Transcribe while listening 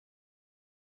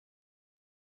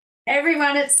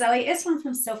Everyone, it's Sally Estlin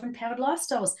from Self-Empowered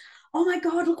Lifestyles. Oh my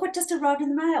God, look what just arrived in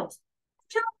the mail.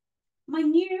 My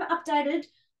new updated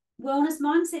wellness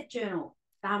mindset journal.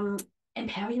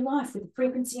 Empower your life with the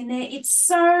frequency in there. It's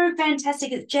so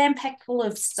fantastic. It's jam-packed full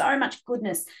of so much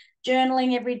goodness.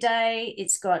 Journaling every day.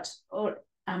 It's got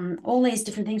all these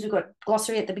different things. We've got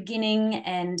glossary at the beginning,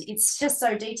 and it's just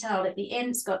so detailed at the end.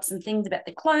 It's got some things about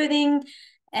the clothing,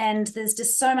 and there's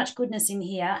just so much goodness in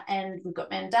here. And we've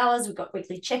got mandalas, we've got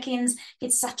weekly check-ins.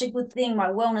 It's such a good thing. My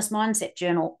wellness mindset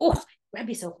journal. Oh, grab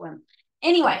yourself one.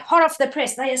 Anyway, hot off the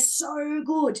press, they are so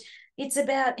good. It's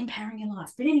about empowering your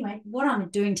life. But anyway, what I'm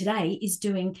doing today is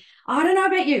I don't know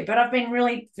about you, but I've been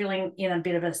really feeling in a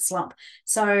bit of a slump.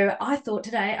 So I thought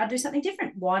today I'd do something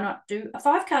different. Why not do a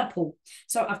 5 card pull?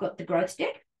 So I've got the growth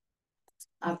deck.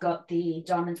 I've got the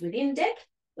diamonds within deck.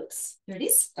 Oops, here it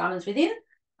is, diamonds within.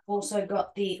 I've also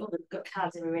got we've got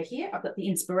cards everywhere here. I've got the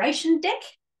inspiration deck.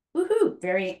 Woohoo,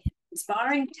 very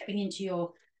inspiring, tapping into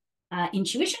your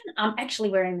intuition. I'm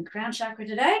actually wearing the crown chakra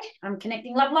today. I'm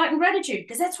connecting love, light, and gratitude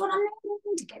because that's what I'm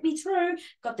needing to get me through.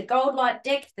 Got the gold light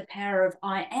deck, the power of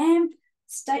I am,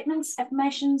 statements,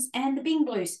 affirmations, and the Bling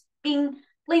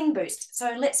boost.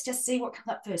 So let's just see what comes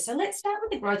up first. So let's start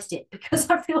with the growth deck because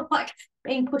I feel like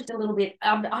being pushed a little bit.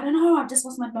 I don't know. I've just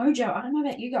lost my mojo. I don't know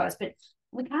about you guys, but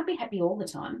we can't be happy all the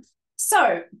time.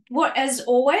 So, as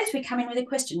always, we come in with a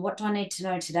question. What do I need to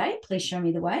know today? Please show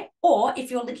me the way. Or if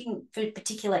you're looking for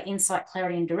particular insight,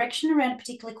 clarity, and direction around a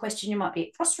particular question, you might be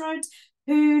at crossroads.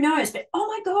 Who knows? But oh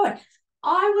my God,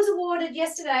 I was awarded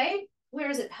yesterday,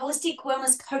 where is it? Holistic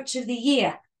Wellness Coach of the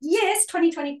Year. Yes,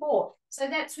 2024. So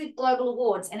that's with Global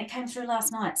Awards, and it came through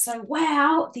last night. So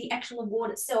wow, the actual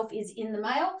award itself is in the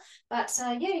mail. But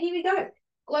yeah, here we go.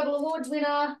 Global Awards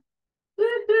winner.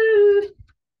 Woo-hoo.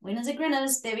 Winners are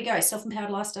grinners. There we go. Self-Empowered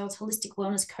Lifestyles Holistic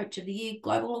Wellness Coach of the Year,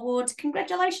 Global Awards.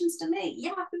 Congratulations to me.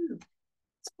 Yahoo.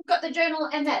 So we've got the journal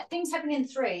and that. Things happen in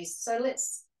threes. So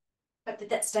let's hope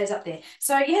that stays up there.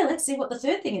 So yeah, let's see what the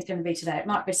third thing is going to be today. It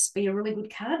might just be a really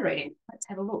good card reading. Let's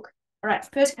have a look. All right,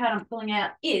 first card I'm pulling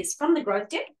out is from the growth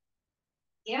deck.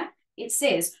 Yeah, it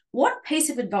says, what piece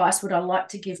of advice would I like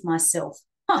to give myself?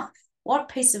 What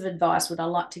piece of advice would I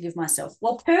like to give myself?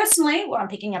 Well, personally, what I'm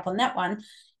picking up on that one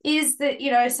is that,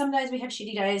 some days we have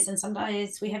shitty days and some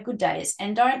days we have good days,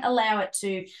 and don't allow it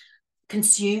to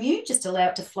consume you, just allow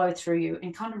it to flow through you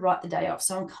and kind of write the day off.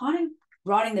 So I'm kind of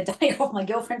writing the day off. My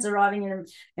girlfriend's arriving in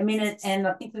a minute, and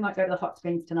I think we might go to the hot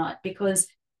springs tonight because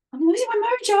I'm losing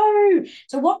my mojo.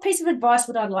 So what piece of advice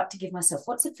would I like to give myself?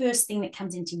 What's the first thing that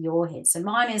comes into your head? So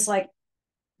mine is like,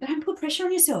 don't put pressure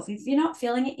on yourself. If you're not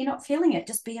feeling it, you're not feeling it.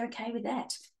 Just be okay with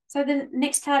that. So the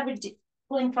next card we're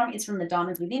pulling from is from the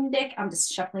Diamonds Within deck. I'm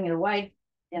just shuffling it away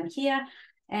down here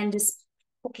and just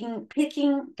picking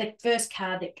the first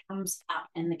card that comes up.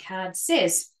 And the card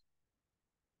says,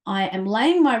 I am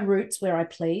laying my roots where I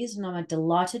please, and I'm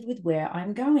delighted with where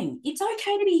I'm going. It's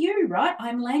okay to be you, right?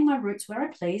 I'm laying my roots where I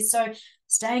please. So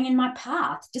staying in my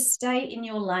path, just stay in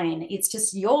your lane. It's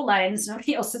just your lane, it's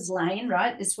nobody else's lane,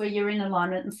 right? It's where you're in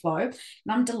alignment and flow. And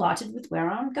I'm delighted with where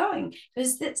I'm going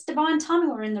because that's divine timing.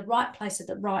 We're in the right place at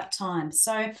the right time.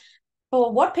 So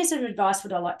for what piece of advice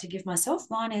would I like to give myself?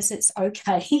 Mine is it's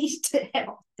okay to have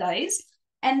off days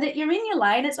and that you're in your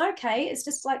lane. It's okay. It's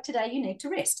just like today you need to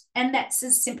rest. And that's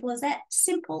as simple as that.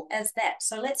 Simple as that.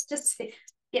 So let's just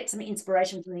get some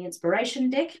inspiration from the inspiration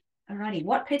deck. Alrighty,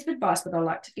 what piece of advice would I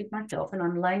like to give myself? And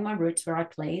I'm laying my roots where I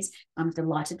please. I'm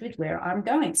delighted with where I'm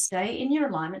going. Stay in your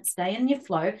alignment, stay in your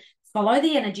flow, follow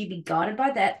the energy, be guided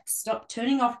by that. Stop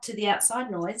turning off to the outside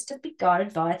noise, just be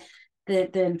guided by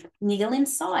the niggle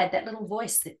inside, that little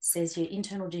voice that says your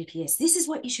internal GPS. This is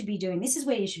what you should be doing. This is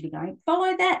where you should be going.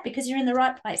 Follow that because you're in the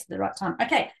right place at the right time.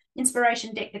 Okay,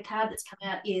 inspiration deck, the card that's come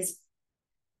out is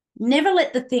never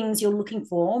let the things you're looking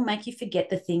for make you forget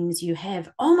the things you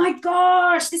have. Oh my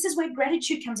gosh, this is where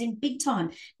gratitude comes in big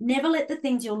time. Never let the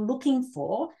things you're looking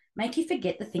for make you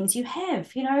forget the things you have.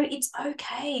 It's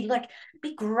okay. Like,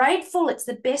 be grateful. It's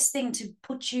the best thing to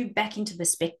put you back into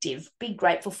perspective. Be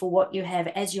grateful for what you have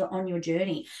as you're on your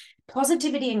journey.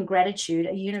 Positivity and gratitude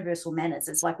are universal manners.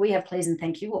 It's like we have please and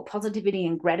thank you. Or positivity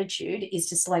and gratitude is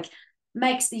just like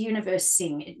makes the universe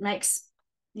sing. It makes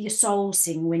your soul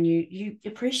sing when you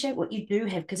appreciate what you do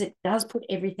have, because it does put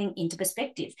everything into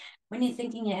perspective. When you're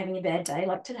thinking you're having a bad day,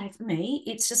 like today for me,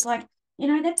 it's just like,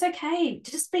 that's okay.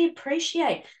 To just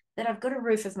appreciate that I've got a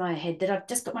roof over my head, that I've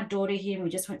just got my daughter here and we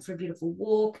just went for a beautiful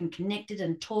walk and connected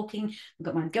and talking. I've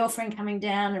got my girlfriend coming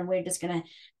down and we're just going to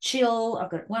chill.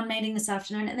 I've got one meeting this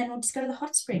afternoon and then we'll just go to the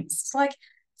hot springs. It's like,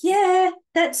 yeah,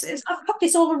 I've got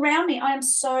this all around me. I am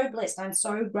so blessed. I'm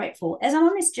so grateful. As I'm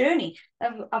on this journey,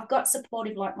 I've got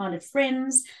supportive, like-minded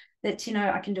friends. that,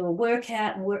 I can do a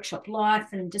workout and workshop life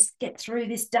and just get through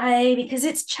this day, because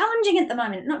it's challenging at the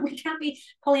moment. We can't be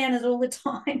Pollyannas all the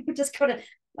time. We just got to,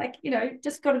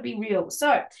 just got to be real.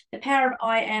 So the power of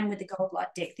I am with the gold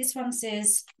light deck. This one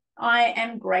says, I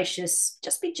am gracious.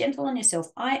 Just be gentle on yourself.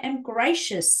 I am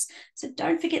gracious. So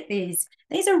don't forget these.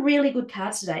 These are really good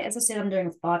cards today. As I said, I'm doing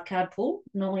a 5-card pull.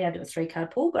 Normally I do a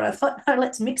 3-card pull, but I thought, no,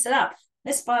 let's mix it up.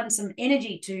 Let's find some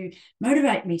energy to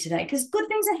motivate me today, because good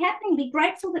things are happening. Be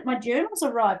grateful that my journals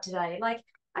arrived today. Like,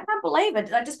 I can't believe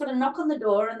it. I just got a knock on the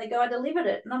door and the guy delivered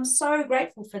it. And I'm so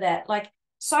grateful for that. Like,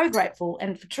 so grateful.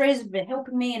 And for Teresa for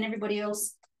helping me and everybody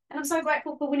else. And I'm so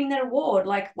grateful for winning that award.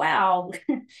 Like, wow.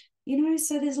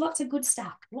 So there's lots of good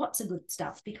stuff,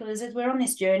 because as we're on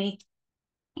this journey,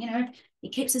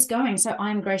 it keeps us going. So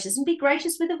I'm gracious, and be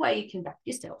gracious with the way you conduct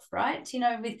yourself, right?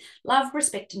 With love,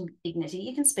 respect, and dignity.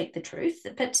 You can speak the truth,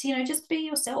 but, just be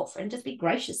yourself and just be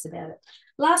gracious about it.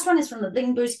 Last one is from the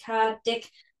Bling Boost card deck.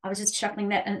 I was just shuffling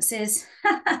that, and it says,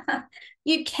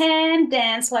 you can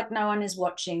dance like no one is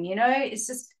watching. It's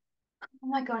just, oh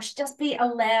my gosh,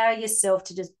 allow yourself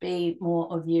to just be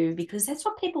more of you, because that's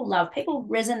what people love. People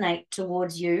resonate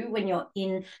towards you when you're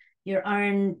in your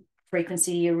own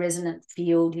frequency, your resonant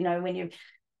field, when you're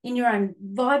in your own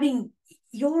vibing.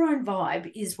 Your own vibe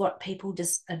is what people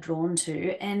just are drawn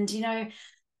to. And,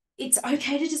 it's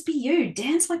okay to just be you.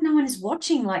 Dance like no one is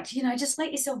watching. Like, just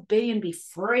let yourself be and be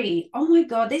free. Oh my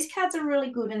God, these cards are really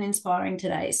good and inspiring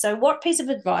today. So what piece of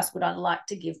advice would I like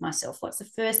to give myself? What's the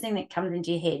first thing that comes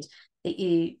into your head that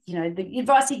the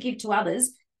advice you give to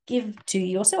others, give to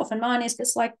yourself? And mine is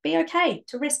just like, be okay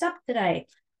to rest up today.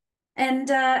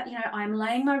 And, I'm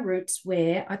laying my roots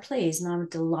where I please, and I'm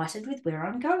delighted with where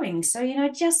I'm going. So,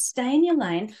 just stay in your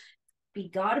lane, be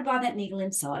guided by that needle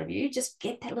inside of you. Just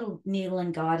get that little needle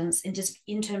and guidance and just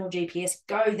internal GPS,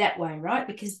 go that way, right?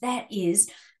 Because that is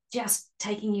just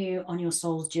taking you on your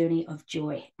soul's journey of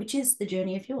joy, which is the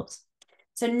journey of yours.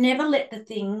 So never let the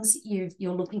things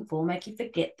you're looking for make you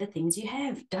forget the things you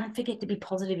have. Don't forget to be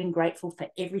positive and grateful for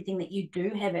everything that you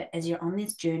do have it as you're on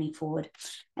this journey forward,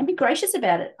 and be gracious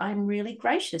about it. I'm really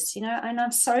gracious, and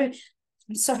I'm so,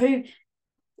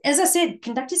 as I said,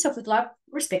 conduct yourself with love,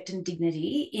 respect, and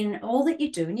dignity in all that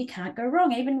you do, and you can't go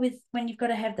wrong. Even when you've got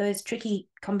to have those tricky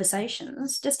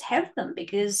conversations, just have them,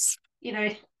 because,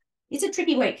 it's a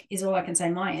tricky week, is all I can say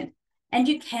on my end. And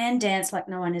you can dance like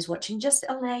no one is watching. Just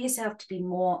allow yourself to be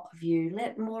more of you.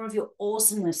 Let more of your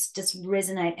awesomeness just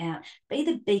resonate out. Be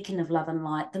the beacon of love and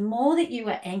light. The more that you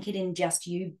are anchored in just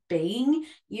you being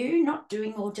you, not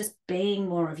doing or just being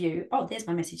more of you. Oh, there's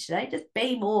my message today. Just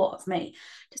be more of me.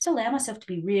 Just allow myself to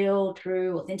be real,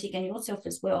 true, authentic, and yourself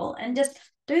as well. And just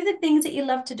do the things that you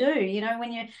love to do,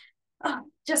 when you're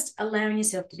just allowing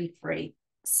yourself to be free.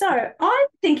 So I'm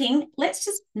thinking, let's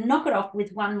just knock it off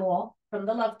with one more from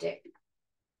the love deck.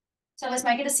 So let's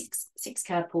make it a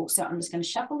six-card pull. So I'm just going to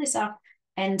shuffle this up.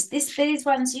 And these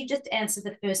ones, you just answer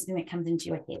the first thing that comes into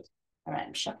your head. All right,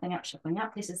 I'm shuffling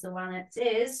up. This is the one that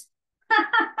says,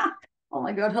 oh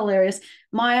my God, hilarious.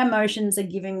 My emotions are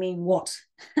giving me what?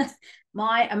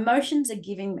 My emotions are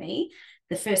giving me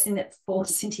the first thing that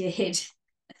falls into your head.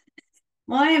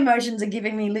 My emotions are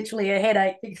giving me literally a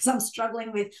headache, because I'm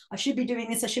struggling with, I should be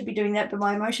doing this, I should be doing that. But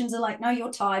my emotions are like, no,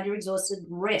 you're tired, you're exhausted,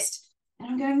 rest. And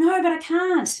I'm going, no, but I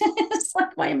can't. It's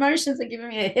like my emotions are giving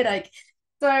me a headache.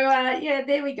 So,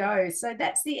 there we go. So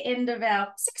that's the end of our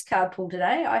 6-card pull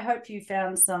today. I hope you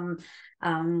found some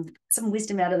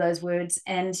wisdom out of those words.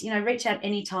 And, reach out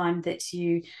anytime that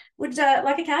you would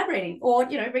like a card reading, or,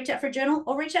 reach out for a journal,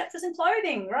 or reach out for some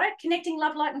clothing, right? Connecting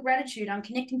love, light, and gratitude. I'm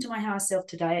connecting to my higher self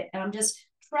today, and I'm just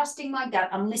trusting my gut.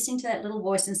 I'm listening to that little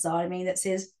voice inside of me that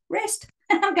says, rest.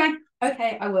 I'm going,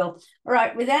 okay, I will. All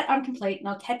right, with that, I'm complete, and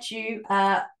I'll catch you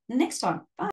next time. Bye.